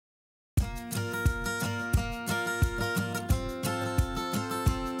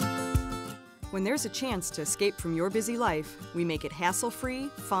When there's a chance to escape from your busy life, we make it hassle-free,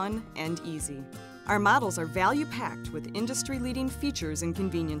 fun, and easy. Our models are value-packed with industry-leading features and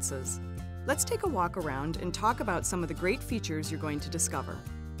conveniences. Let's take a walk around and talk about some of the great features you're going to discover.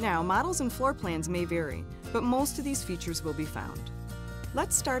 Now, models and floor plans may vary, but most of these features will be found.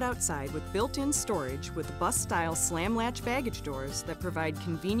 Let's start outside with built-in storage with bus-style slam-latch baggage doors that provide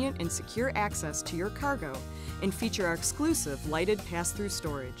convenient and secure access to your cargo and feature our exclusive lighted pass-through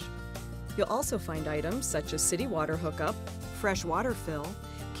storage. You'll also find items such as city water hookup, fresh water fill,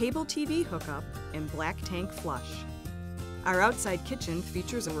 cable TV hookup, and black tank flush. Our outside kitchen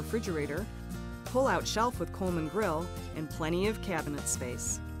features a refrigerator, pull-out shelf with Coleman grill, and plenty of cabinet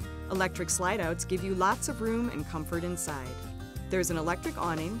space. Electric slide-outs give you lots of room and comfort inside. There's an electric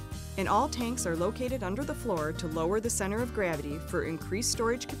awning, and all tanks are located under the floor to lower the center of gravity for increased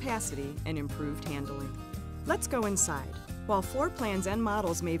storage capacity and improved handling. Let's go inside. While floor plans and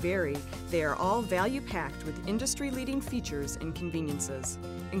models may vary, they are all value-packed with industry-leading features and conveniences,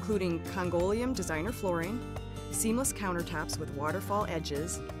 including Congolium designer flooring, seamless countertops with waterfall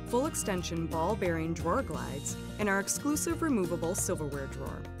edges, full extension ball-bearing drawer glides, and our exclusive removable silverware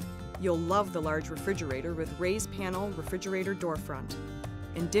drawer. You'll love the large refrigerator with raised panel refrigerator door front.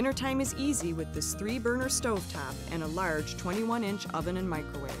 And dinner time is easy with this 3-burner stovetop and a large 21-inch oven and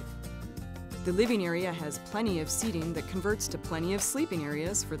microwave. The living area has plenty of seating that converts to plenty of sleeping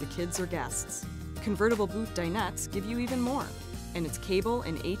areas for the kids or guests. Convertible boot dinettes give you even more, and it's cable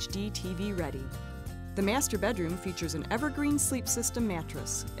and HD TV ready. The master bedroom features an evergreen sleep system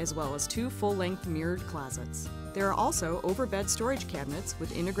mattress, as well as 2 full-length mirrored closets. There are also overbed storage cabinets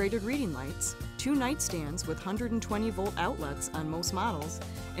with integrated reading lights, 2 nightstands with 120-volt outlets on most models,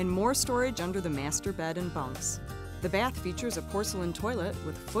 and more storage under the master bed and bunks. The bath features a porcelain toilet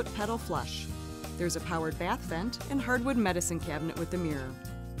with foot pedal flush. There's a powered bath vent and hardwood medicine cabinet with a mirror.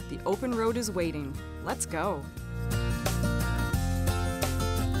 The open road is waiting. Let's go!